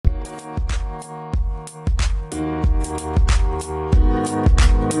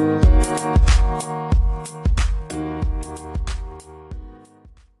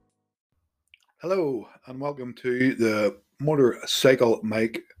and welcome to the Motorcycle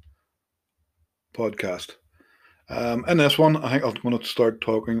Mike podcast. In this one, I think I'm going to start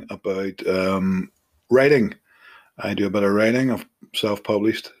talking about writing. I do a bit of writing. I've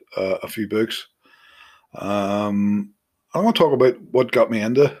self-published a few books. I want to talk about what got me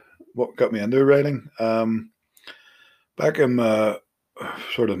into writing. Back in my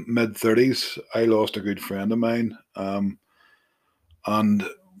sort of mid 30s, I lost a good friend of mine, and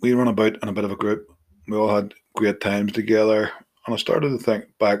we run about in a bit of a group. We all had great times together, and I started to think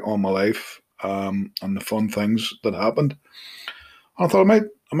back on my life and the fun things that happened. And I thought I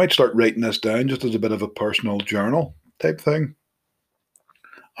might start writing this down just as a bit of a personal journal type thing.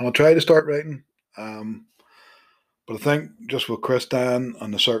 And I'll try to start writing. Um, but I think just with Christian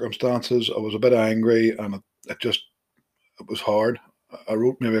and the circumstances, I was a bit angry, and it was hard. I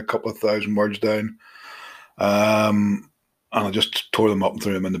wrote maybe a couple of thousand words down, and I just tore them up and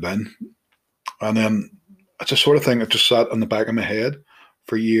threw them in the bin. And then it's a sort of thing that just sat in the back of my head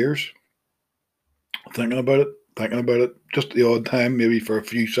for years, thinking about it, just the odd time, maybe for a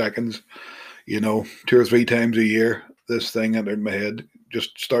few seconds, 2 or 3 times a year, this thing entered my head.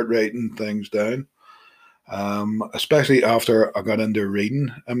 Just start writing things down. Especially after I got into reading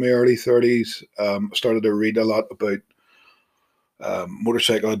in my early 30s, I started to read a lot about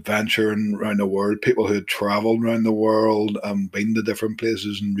motorcycle adventuring around the world, people who had traveled around the world and been to different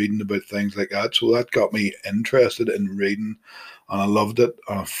places and reading about things like that. So that got me interested in reading, and I loved it.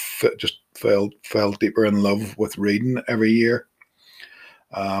 And just fell deeper in love with reading every year.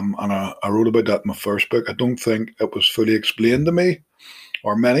 And I wrote about that in my first book. I don't think it was fully explained to me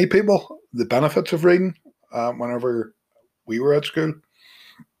or many people the benefits of reading whenever we were at school.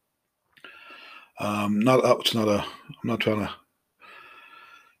 Not it's not a. I'm not trying to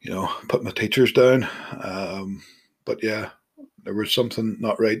put my teachers down. But yeah, there was something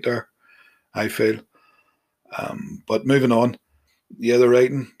not right there, I feel. But moving on, yeah, the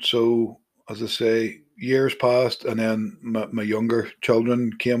writing. So, as I say, years passed, and then my younger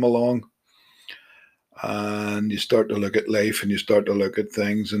children came along, and you start to look at life and you start to look at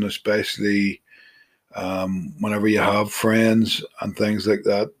things, and especially whenever you have friends and things like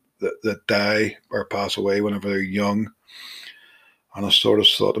that die or pass away whenever they're young. And I sort of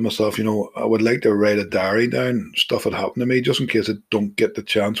thought to myself, I would like to write a diary down, stuff that happened to me, just in case I don't get the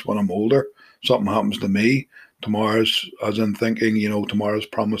chance when I'm older. Something happens to me, tomorrow's, as in thinking, tomorrow's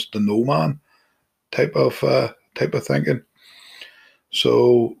promised to no man type of thinking.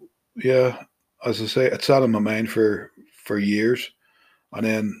 So yeah, as I say, it sat in my mind for years, and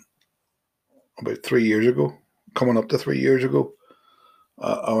then about 3 years ago, coming up to 3 years ago,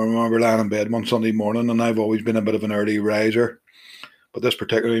 I remember lying in bed one Sunday morning, and I've always been a bit of an early riser. But this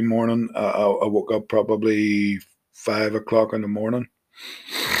particular morning, I woke up probably 5 o'clock in the morning.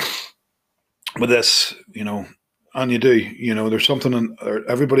 But this, and you do, there's something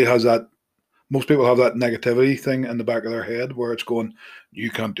everybody has that. Most people have that negativity thing in the back of their head where it's going, you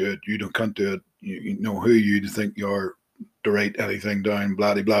can't do it, can't do it. You know who you to think you're to write anything down,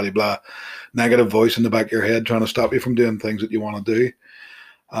 blah blah blah blah. Negative voice in the back of your head trying to stop you from doing things that you want to do.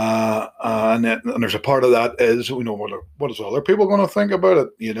 And there's a part of that is, what is other people going to think about it,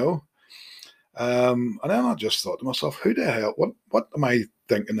 and then I just thought to myself, who the hell, what am I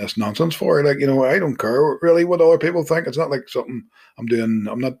thinking this nonsense for? Like, I don't care really what other people think. It's not like something I'm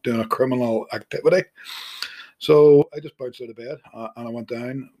not doing a criminal activity. So I just bounced out of bed, and I went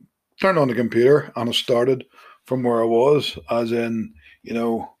down, turned on the computer, and I started from where I was, as in,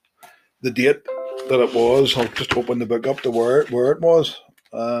 the date that it was. I'll just open the book up to where it was.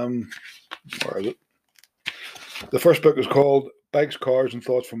 Where is it? The first book is called Bikes, Cars, and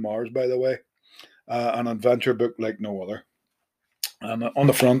Thoughts from Mars, by the way. An adventure book like no other. And on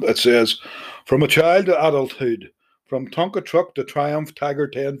the front it says, "From a child to adulthood, from Tonka truck to Triumph Tiger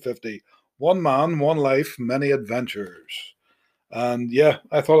 1050, one man, one life, many adventures." And yeah,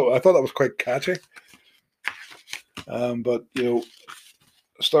 I thought that was quite catchy. But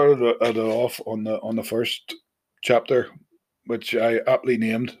started it off on the first chapter, which I aptly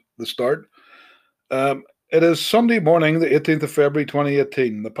named The Start. It is Sunday morning, the 18th of February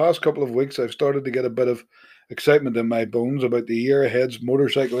 2018. The past couple of weeks, I've started to get a bit of excitement in my bones about the year ahead's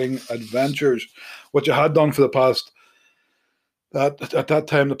motorcycling adventures, which I had done for at that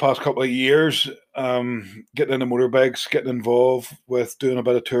time, the past couple of years, getting into motorbikes, getting involved with doing a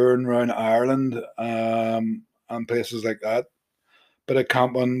bit of touring around Ireland and places like that. Bit of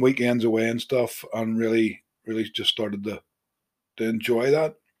camping, weekends away and stuff, and really, really just started to enjoy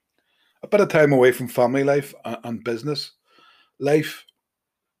that. A bit of time away from family life and business life,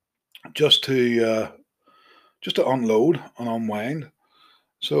 just to just to unload and unwind.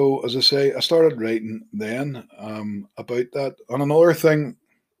 So, as I say, I started writing then about that. And another thing,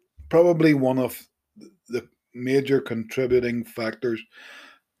 probably one of the major contributing factors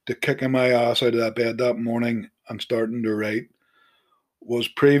to kicking my ass out of that bed that morning and starting to write was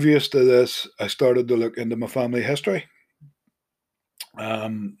previous to this, I started to look into my family history,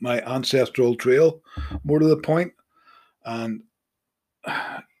 my ancestral trail, more to the point. And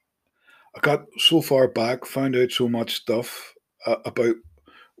I got so far back, found out so much stuff about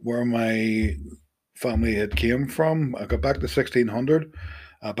where my family had came from. I got back to 1600,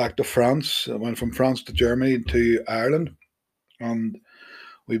 back to France. I went from France to Germany to Ireland, and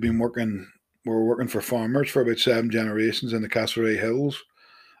we've been working. We were working for farmers for about 7 generations in the Castlereagh Hills,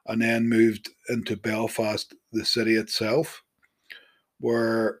 and then moved into Belfast, the city itself,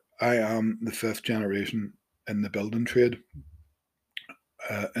 where I am the fifth generation in the building trade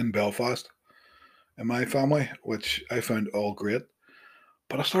in Belfast in my family, which I found all great.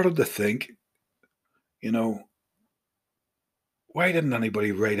 But I started to think, you know, why didn't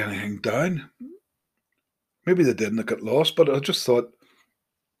anybody write anything down? Maybe they didn't, it got lost, but I just thought,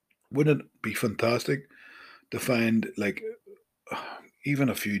 wouldn't it be fantastic to find like even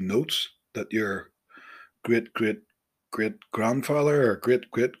a few notes that your great great great grandfather or great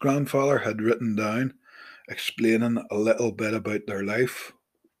great grandfather had written down, explaining a little bit about their life,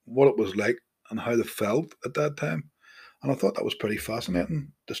 what it was like, and how they felt at that time. And I thought that was pretty fascinating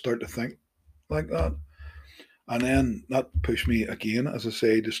to start to think like that. And then that pushed me again, as I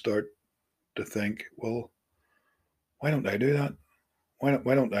say, to start to think, well, why don't I do that?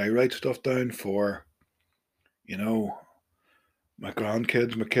 Why don't I write stuff down for, you know, my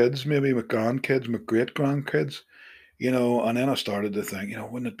grandkids, my kids, maybe my grandkids, my great grandkids, and then I started to think,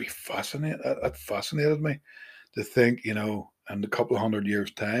 wouldn't it be fascinating? That fascinated me to think, in a couple of 100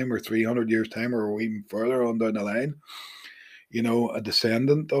 years' time or 300 years' time or even further on down the line, a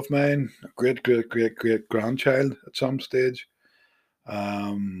descendant of mine, a great, great, great, great grandchild at some stage,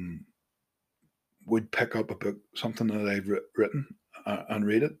 um, would pick up a book, something that I've written, and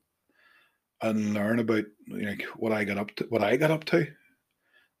read it and learn about what I got up to,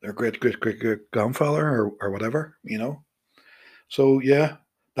 their great, great, great, great grandfather or whatever. So yeah,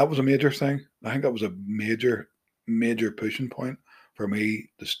 that was a major thing. I think that was a major, major pushing point for me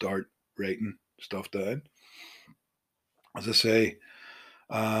to start writing stuff down. As I say,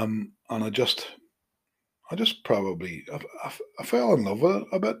 and I just probably, I fell in love with it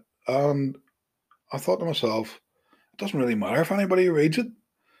a bit, and I thought to myself, it doesn't really matter if anybody reads it.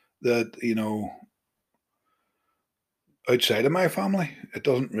 That outside of my family, it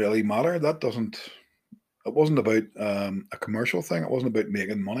doesn't really matter. That doesn't. It wasn't about a commercial thing. It wasn't about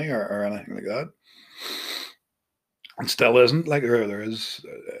making money or anything like that. And still isn't. Like there is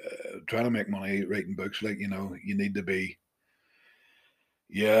trying to make money writing books. Like you need to be.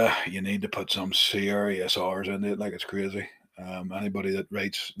 Yeah, you need to put some serious hours into it. Like it's crazy. Anybody that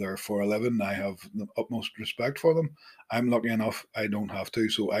writes there for a living, I have the utmost respect for them. I'm lucky enough; I don't have to,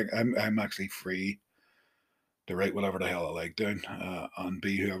 so I'm actually free to write whatever the hell I like doing, and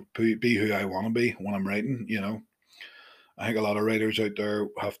be who I want to be when I'm writing. I think a lot of writers out there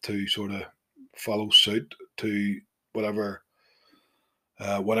have to sort of follow suit to whatever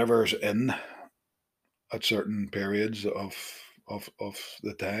whatever's in at certain periods of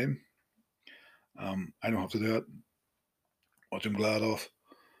the time. I don't have to do it, which I'm glad of.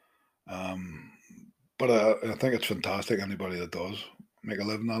 Um, but I think it's fantastic anybody that does make a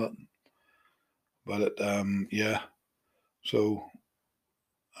living at it. But yeah. So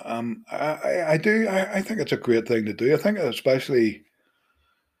I do. I think it's a great thing to do. I think especially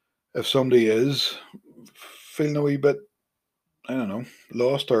if somebody is feeling a wee bit, I don't know,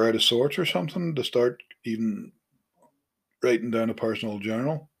 lost or out of sorts or something, to start even writing down a personal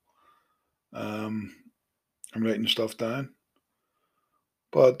journal, um, and writing stuff down.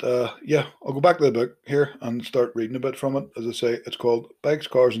 But yeah, I'll go back to the book here and start reading a bit from it. As I say, it's called Bikes,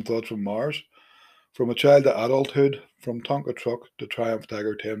 Cars, and Thoughts from Mars: From a Child to Adulthood, from Tonka Truck to Triumph Tiger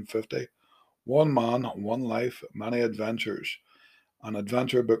 1050. One man, one life, many adventures. An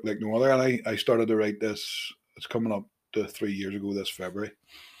adventure book like no other. And I started to write this, it's coming up to 3 years ago this February.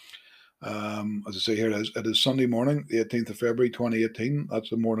 As I say here, it is Sunday morning, the 18th of February 2018. That's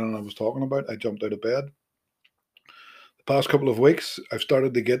the morning I was talking about. I jumped out of bed. The past couple of weeks, I've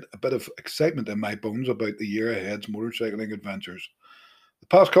started to get a bit of excitement in my bones about the year ahead's motorcycling adventures. The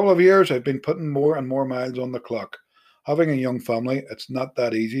past couple of years, I've been putting more and more miles on the clock. Having a young family, it's not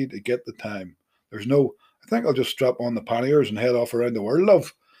that easy to get the time. There's no, I think I'll just strap on the panniers and head off around the world,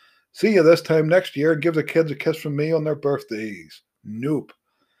 love. See you this time next year and give the kids a kiss from me on their birthdays. Nope.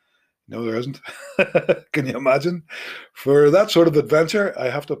 No, there isn't. Can you imagine? For that sort of adventure, I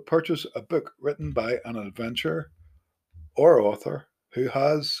have to purchase a book written by an adventurer or author who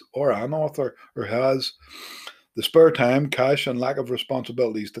has, or an author who has the spare time, cash, and lack of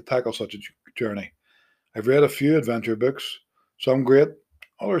responsibilities to tackle such a journey. I've read a few adventure books, some great,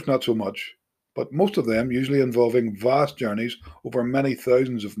 others not so much, but most of them usually involving vast journeys over many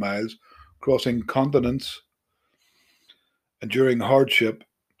thousands of miles, crossing continents, enduring hardship,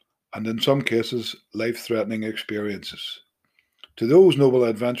 and in some cases, life threatening experiences. To those noble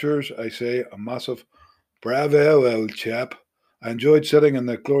adventurers, I say a massive bravo, old chap. I enjoyed sitting in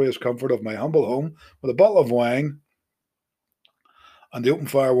the glorious comfort of my humble home with a bottle of wine and the open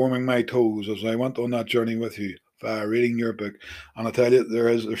fire warming my toes as I went on that journey with you via reading your book. And I tell you,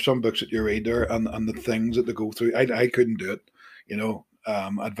 there's some books that you read there, and the things that they go through. I couldn't do it, you know.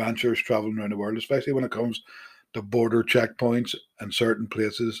 Adventures traveling around the world, especially when it comes to border checkpoints in certain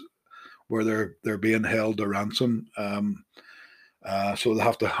places where they're being held to ransom. So they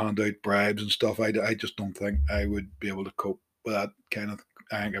have to hand out bribes and stuff. I just don't think I would be able to cope with that kind of.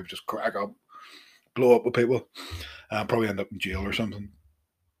 I think I would just crack up, blow up with people, probably end up in jail or something.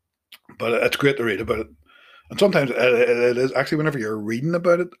 But it's great to read about it. And sometimes it is actually whenever you're reading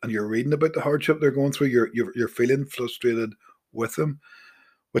about it and you're reading about the hardship they're going through, you're feeling frustrated with them,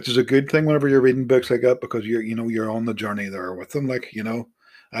 which is a good thing whenever you're reading books like that because you're on the journey there with them. Like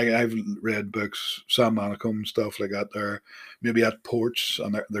I've read books, Sam Manicum stuff like that. They're maybe at ports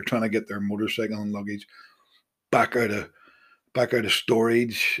and they're trying to get their motorcycle and luggage back out of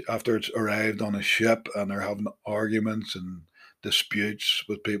storage after it's arrived on a ship, and they're having arguments and disputes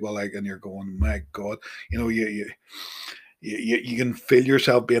with people. Like, and you're going, my God, you can feel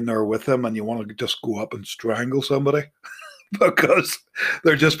yourself being there with them, and you want to just go up and strangle somebody because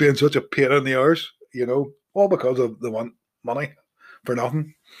they're just being such a pain in the arse. All because of they want money for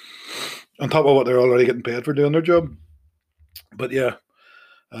nothing on top of what they're already getting paid for doing their job. But yeah,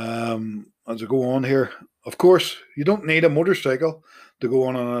 as I go on here, of course, you don't need a motorcycle to go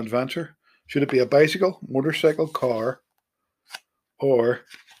on an adventure. Should it be a bicycle, motorcycle, car, or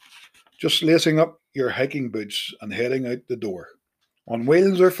just lacing up your hiking boots and heading out the door? On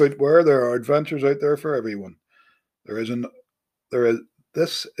wheels or footwear, there are adventures out there for everyone. There is an there is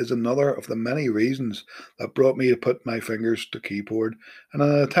This is another of the many reasons that brought me to put my fingers to keyboard in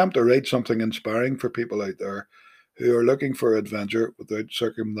an attempt to write something inspiring for people out there who are looking for adventure without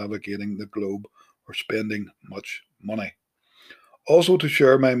circumnavigating the globe or spending much money. Also, to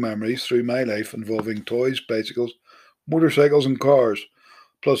share my memories through my life involving toys, bicycles, motorcycles, and cars,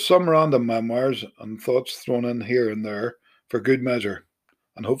 plus some random memoirs and thoughts thrown in here and there for good measure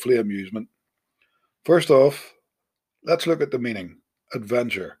and hopefully amusement. First off, let's look at the meaning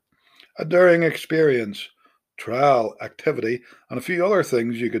adventure, a daring experience, trial, activity, and a few other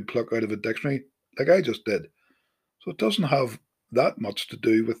things you could pluck out of a dictionary, like I just did. So it doesn't have that much to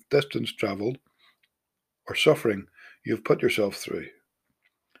do with distance travelled or suffering you've put yourself through.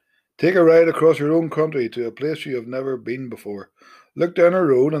 Take a ride across your own country to a place you have never been before. Look down a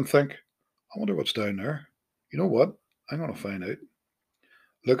road and think, I wonder what's down there. You know what? I'm going to find out.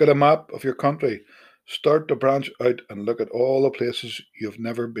 Look at a map of your country. Start to branch out and look at all the places you've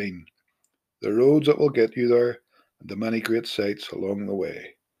never been, the roads that will get you there, and the many great sights along the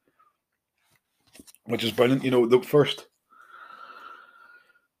way. Which is brilliant. When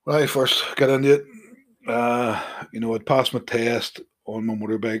I first got into it, I'd passed my test on my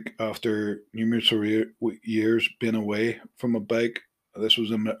motorbike after numerous years being away from a bike. This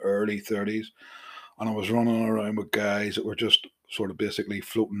was in my early 30s, and I was running around with guys that were just sort of basically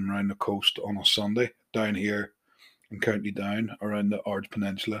floating around the coast on a Sunday down here in County Down around the Ards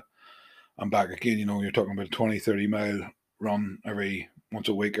Peninsula and back again. You're talking about a 20, 30 mile run every once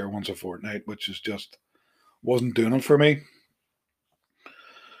a week or once a fortnight, which is just wasn't doing it for me.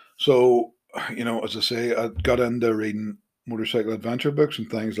 So, as I say, I got into reading motorcycle adventure books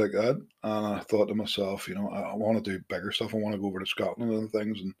and things like that. And I thought to myself, I want to do bigger stuff. I want to go over to Scotland and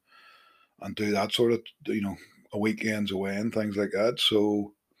things and do that sort of, a weekends away and things like that.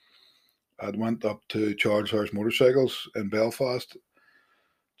 So I went up to Charles Horse Motorcycles in Belfast,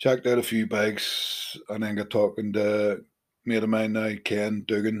 checked out a few bikes, and then got talking to a mate of mine now, Ken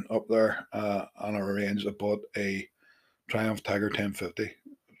Dugan, up there, and I arranged. I bought a Triumph Tiger 1050,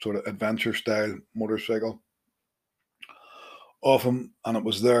 sort of adventure style motorcycle off him, and it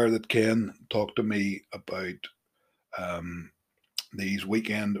was there that Ken talked to me about these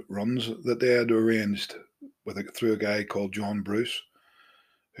weekend runs that they had arranged through a guy called John Bruce,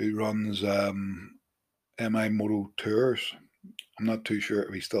 who runs MI Moto Tours. I'm not too sure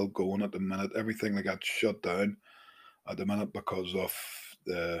if he's still going at the minute. Everything that got shut down at the minute because of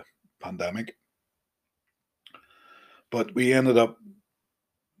the pandemic. But we ended up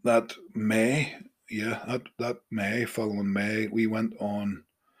that May, that May, following May, we went on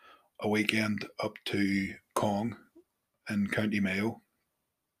a weekend up to Cong in County Mayo,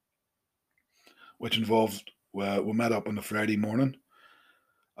 which involved, we met up on the Friday morning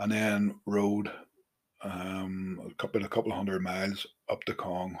and then rode a couple of 100 miles up to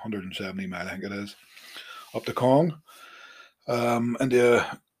Cong, 170 mile, I think it is, up to Cong, into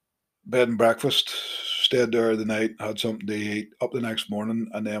bed and breakfast, stayed there the night, had something to eat, up the next morning,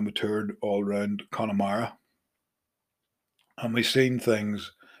 and then we toured all around Connemara. And we seen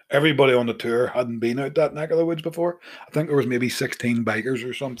things. Everybody on the tour hadn't been out that neck of the woods before. I think there was maybe 16 bikers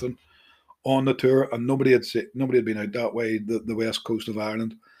or something on the tour, and nobody had been out that way, the west coast of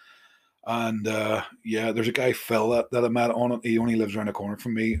Ireland. And there's a guy, Phil, that I met on it. He only lives around the corner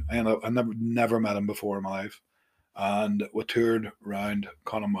from me. I never met him before in my life. And we toured around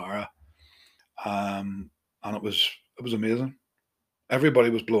Connemara, and it was amazing. Everybody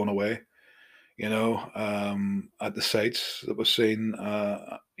was blown away, at the sights that was seen.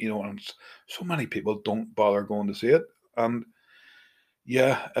 And so many people don't bother going to see it. And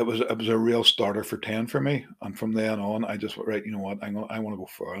yeah, it was a real starter for 10 for me. And from then on, I just went, right, you know what, I want to go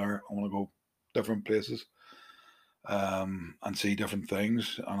further. I want to go different places, and see different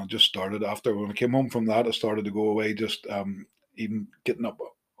things. And I just started, after when I came home from that, I started to go away, just even getting up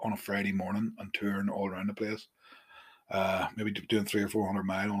on a Friday morning and touring all around the place. Maybe doing 300 or 400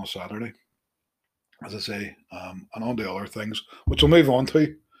 miles on a Saturday, as I say, and on to other things, which we'll move on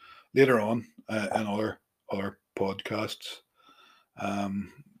to later on in other podcasts.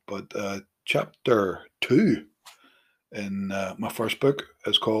 But chapter 2 in my first book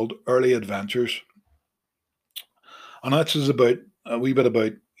is called Early Adventures. And that's about a wee bit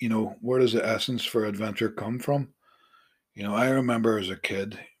about, where does the essence for adventure come from? I remember as a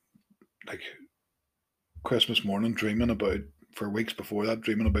kid, like Christmas morning, for weeks before that,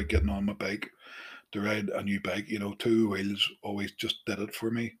 dreaming about getting on my bike to ride a new bike. 2 wheels always just did it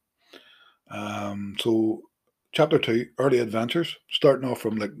for me. So chapter 2, Early Adventures, starting off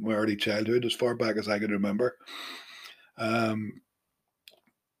from like my early childhood, as far back as I can remember.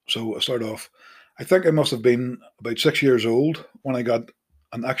 So I start off, I think I must have been about 6 years old when I got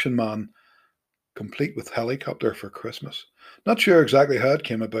an Action Man complete with helicopter for Christmas. Not sure exactly how it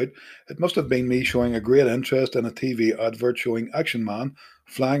came about. It must have been me showing a great interest in a TV advert showing Action Man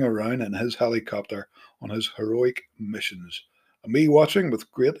flying around in his helicopter on his heroic missions. And me watching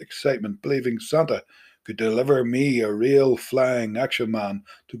with great excitement, believing Santa could deliver me a real flying Action Man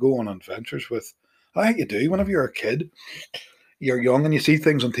to go on adventures with. I think you do. Whenever you're a kid, you're young and you see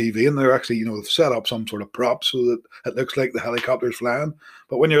things on TV and they're actually, they've set up some sort of prop so that it looks like the helicopter's flying.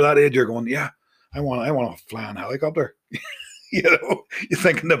 But when you're that age, you're going, yeah, I want a flying helicopter. You're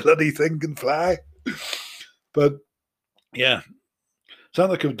thinking the bloody thing can fly. But yeah,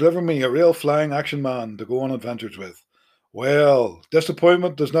 Santa could deliver me a real flying Action Man to go on adventures with. Well,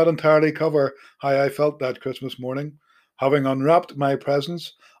 disappointment does not entirely cover how I felt that Christmas morning, having unwrapped my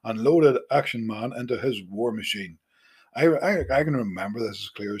presents and loaded Action Man into his war machine. I can remember this as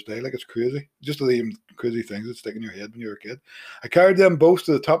clear as day, like it's crazy. Just the crazy things that stick in your head when you're a kid. I carried them both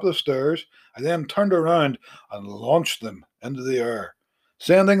to the top of the stairs. I then turned around and launched them into the air,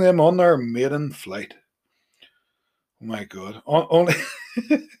 sending them on their maiden flight. Oh my God. Only,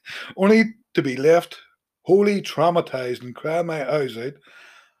 only to be left wholly traumatized and crying my eyes out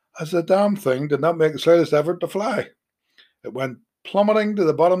as the damn thing did not make the slightest effort to fly. It went plummeting to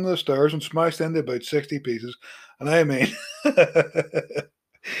the bottom of the stairs and smashed into about 60 pieces. And I mean,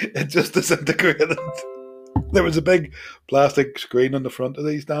 it just disintegrated. There was a big plastic screen on the front of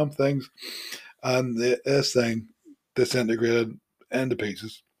these damn things, and this thing disintegrated into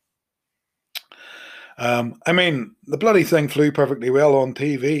pieces. I mean, the bloody thing flew perfectly well on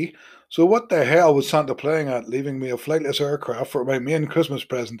TV. So what the hell was Santa playing at, leaving me a flightless aircraft for my main Christmas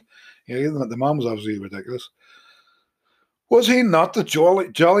present? The mom was obviously ridiculous. Was he not the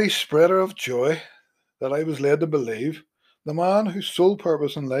jolly spreader of joy that I was led to believe? The man whose sole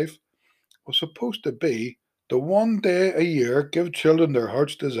purpose in life was supposed to be to one day a year give children their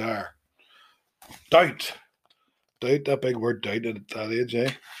heart's desire. Doubt, that big word doubt at that age,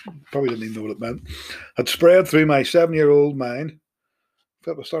 probably didn't even know what it meant, had spread through my 7-year-old mind.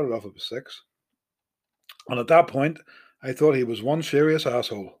 I started off at 6. And at that point, I thought he was one serious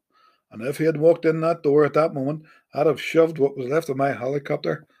asshole. And if he had walked in that door at that moment, I'd have shoved what was left of my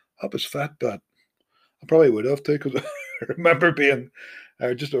helicopter up his fat butt. I probably would have too, because I remember being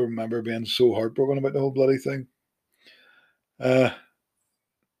so heartbroken about the whole bloody thing. And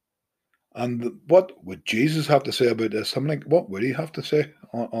what would Jesus have to say about this? I'm like, what would he have to say?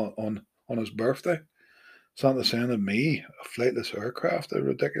 on his birthday. Santa sending me a flightless aircraft, a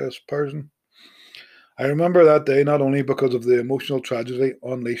ridiculous person. I remember that day not only because of the emotional tragedy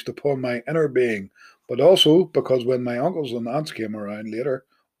unleashed upon my inner being, but also because when my uncles and aunts came around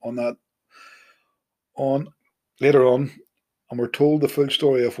on that on later on and were told the full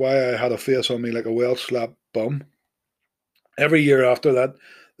story of why I had a face on me like a well slapped bum. Every year after that,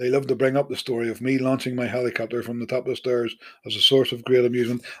 they loved to bring up the story of me launching my helicopter from the top of the stairs as a source of great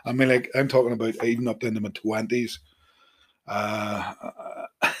amusement. I mean, like, I'm talking about even up into my 20s, uh,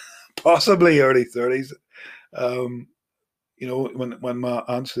 possibly early 30s. Um, when my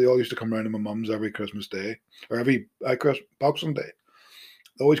aunts, they all used to come around to my mum's every Christmas Day or every Boxing Day.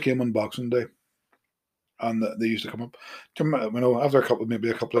 They always came on Boxing Day. And they used to come up, after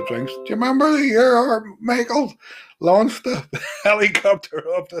maybe a couple of drinks. Do you remember the year our Michael launched the helicopter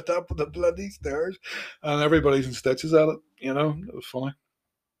up the top of the bloody stairs, and everybody's in stitches at it? It was funny,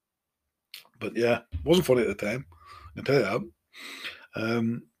 but yeah, it wasn't funny at the time. I can tell you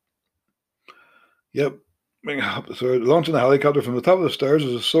that. Yep. So launching the helicopter from the top of the stairs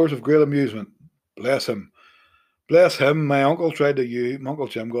was a source of great amusement. Bless him. Bless him. My uncle my Uncle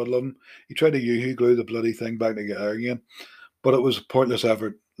Jim, God love him, he tried to glue the bloody thing back together again. But it was a pointless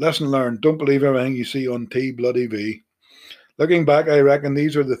effort. Lesson learned, don't believe everything you see on T-V. Looking back, I reckon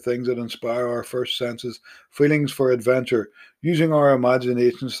these are the things that inspire our first senses, feelings for adventure, using our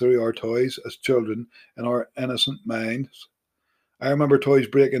imaginations through our toys as children and our innocent minds. I remember toys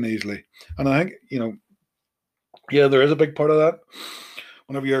breaking easily. And I think, yeah, there is a big part of that.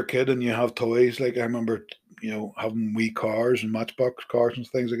 Whenever you're a kid and you have toys, like I remember, having wee cars and matchbox cars and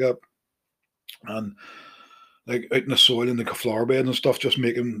things like that. And like out in the soil in the flower bed and stuff, just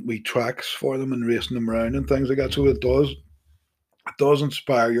making wee tracks for them and racing them around and things like that. So it does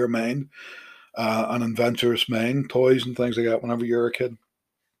inspire your mind, an adventurous mind, toys and things like that. Whenever you're a kid,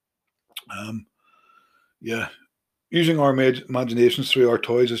 um, yeah, using our imaginations through our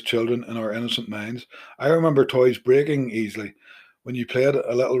toys as children and our innocent minds. I remember toys breaking easily when you played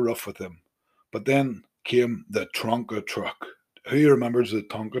a little rough with them, but then came the Tonka truck. Who remembers the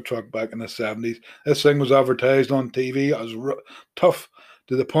Tonka truck back in the 70s? This thing was advertised on TV as tough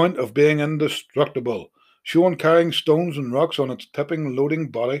to the point of being indestructible, shown carrying stones and rocks on its tipping, loading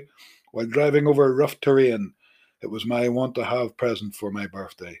body while driving over rough terrain. It was my want to have present for my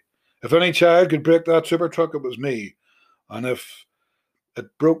birthday. If any child could break that super truck, it was me. And if it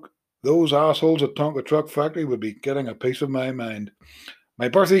broke, those assholes at Tonka Truck Factory would be getting a piece of my mind. My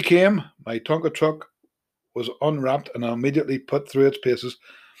birthday came, my Tonka truck was unwrapped and immediately put through its paces.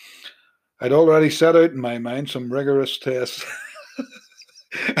 I'd already set out in my mind some rigorous tests.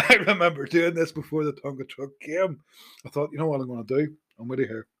 I remember doing this before the Tonka truck came. I thought, you know what I'm going to do? I'm with you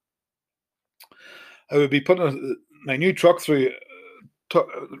here. I would be putting my new truck through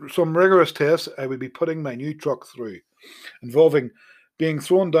some rigorous tests. I would be putting my new truck through, involving being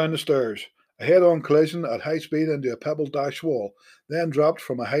thrown down the stairs, a head-on collision at high speed into a pebble dash wall, then dropped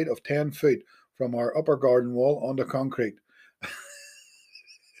from a height of 10 feet from our upper garden wall onto concrete.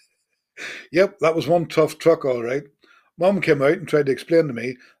 Yep, that was one tough truck, all right. Mum came out and tried to explain to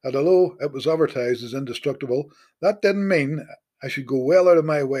me that although it was advertised as indestructible, that didn't mean I should go well out of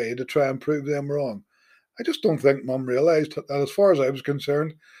my way to try and prove them wrong. I just don't think Mum realised that, as far as I was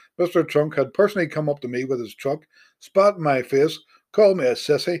concerned, Mr. Trunk had personally come up to me with his truck, spat in my face, called me a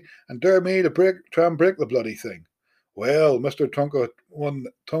sissy, and dared me to try and break the bloody thing. Well, Mr. Tonka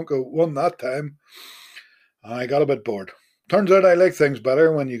won that time. I got a bit bored. Turns out I like things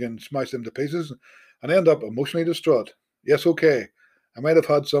better when you can smash them to pieces and end up emotionally distraught. Yes, okay. I might have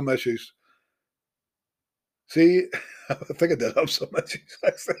had some issues. See, I think I did have some issues,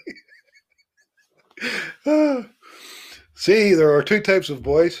 actually. See, there are two types of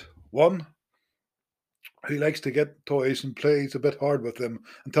boys. One who likes to get toys and plays a bit hard with them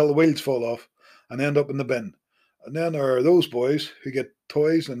until the wheels fall off and end up in the bin. And then there are those boys who get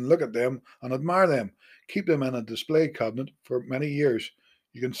toys and look at them and admire them, keep them in a display cabinet for many years.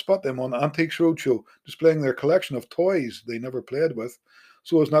 You can spot them on Antiques Roadshow displaying their collection of toys they never played with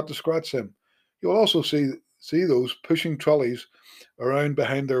so as not to scratch them. You'll also see those pushing trolleys around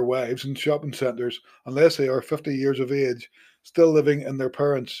behind their wives in shopping centres unless they are 50 years of age, still living in their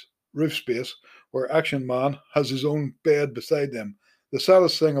parents' roof space where Action Man has his own bed beside them. The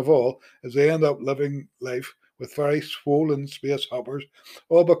saddest thing of all is they end up living life with very swollen space hoppers,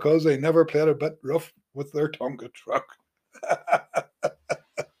 all because they never played a bit rough with their Tonka truck.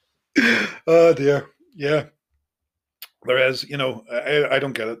 Oh dear. Yeah, there is. I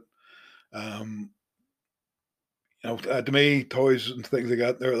don't get it. Um, to me, toys and things like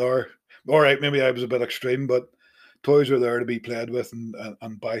that, they're all right. Maybe I was a bit extreme, but Toys are there to be played with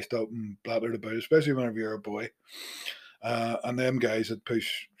and bashed up and blattered about, especially whenever you're a boy. And them guys that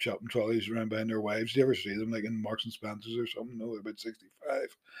push shopping trolleys around behind their wives, do you ever see them like in Marks and Spencers or something? No, they're about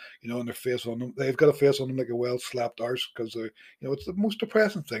 65, and their face on them, they've got a face on them like a well slapped arse because it's the most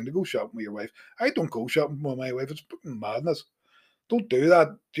depressing thing to go shopping with your wife. I don't go shopping with my wife. It's fucking madness. Don't do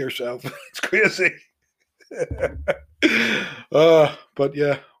that to yourself. It's crazy. But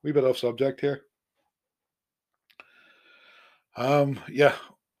yeah, we bit off subject here. Yeah,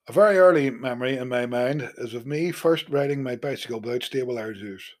 a very early memory in my mind is of me first riding my bicycle without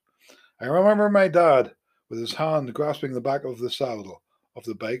stabilizers. I remember my dad with his hand grasping the back of the saddle of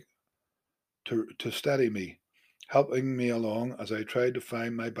the bike to steady me, helping me along as I tried to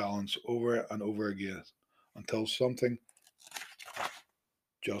find my balance over and over again until something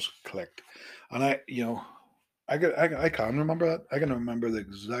just clicked. And I can remember that. I can remember the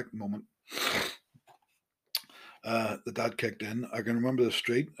exact moment the dad kicked in. I can remember the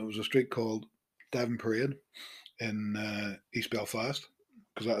street. It was a street called Devon Parade in East Belfast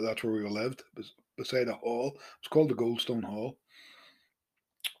because that's where we lived, beside a hall. It's called the Goldstone Hall.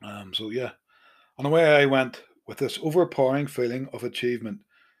 So yeah, and away I went with this overpowering feeling of achievement.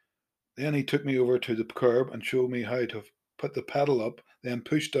 Then he took me over to the curb and showed me how to put the pedal up, then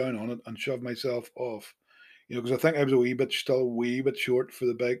push down on it and shove myself off. Because I think I was still a wee bit short for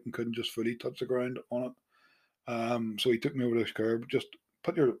the bike and couldn't just fully touch the ground on it. So he took me over to this curb. Just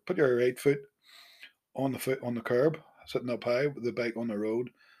put your right foot on the curb, sitting up high with the bike on the road.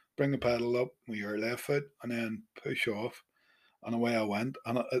 Bring the pedal up with your left foot, and then push off. And away I went.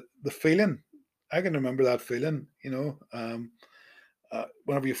 And the feeling, I can remember that feeling. Whenever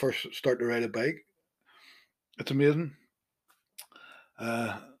you first start to ride a bike, it's amazing.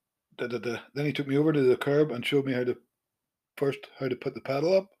 Uh, Then he took me over to the curb and showed me how to put the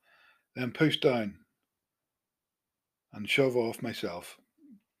pedal up, then push down and shove off myself.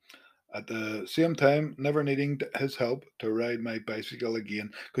 At the same time, never needing his help to ride my bicycle again.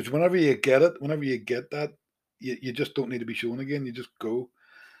 Because whenever you get that, you just don't need to be shown again. You just go.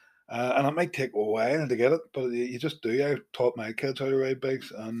 And it might take a while to get it, but you just do. I taught my kids how to ride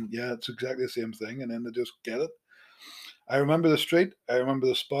bikes, and yeah, it's exactly the same thing. And then they just get it. I remember the street. I remember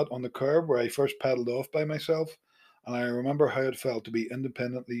the spot on the curb where I first paddled off by myself, and I remember how it felt to be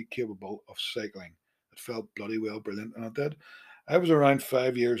independently capable of cycling. It felt bloody well brilliant, and it did. I was around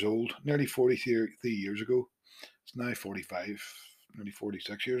 5 years old, nearly 43 years ago. It's now 45, nearly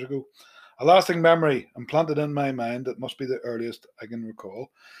 46 years ago. A lasting memory implanted in my mind that must be the earliest I can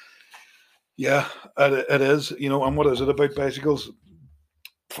recall. Yeah, it is. And what is it about bicycles?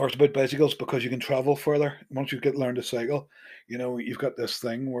 First about bicycles because you can travel further once you get learn to cycle. You've got this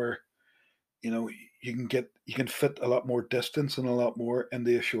thing where you know you can fit a lot more distance and a lot more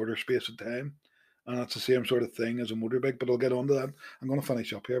into a shorter space of time, and that's the same sort of thing as a motorbike. But I'll get on to that. I'm going to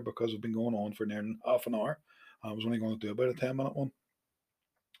finish up here because I've been going on for nearly half an hour. I was only going to do about a 10-minute one,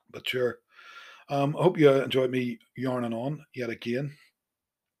 but sure. I hope you enjoyed me yarning on yet again.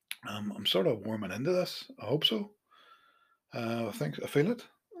 I'm sort of warming into this. I hope so. I think I feel it.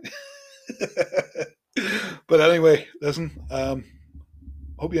 But anyway, listen.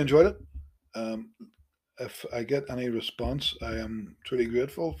 Hope you enjoyed it. Um, if I get any response, I am truly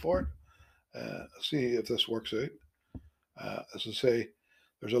grateful for it. See if this works out. As I say,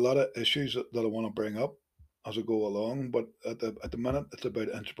 there's a lot of issues that I want to bring up as I go along, but at the minute, it's about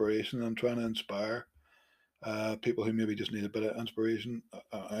inspiration and trying to inspire people who maybe just need a bit of inspiration.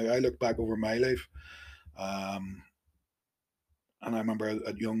 I look back over my life, um, and I remember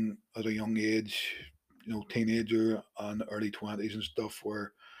at a young age, teenager and early 20s and stuff,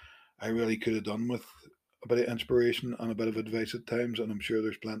 where I really could have done with a bit of inspiration and a bit of advice at times, and I'm sure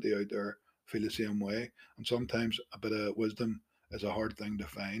there's plenty out there feel the same way. And sometimes a bit of wisdom is a hard thing to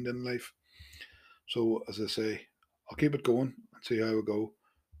find in life. So as I say, I'll keep it going and see how we go.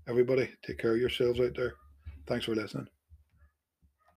 Everybody, take care of yourselves out there. Thanks for listening.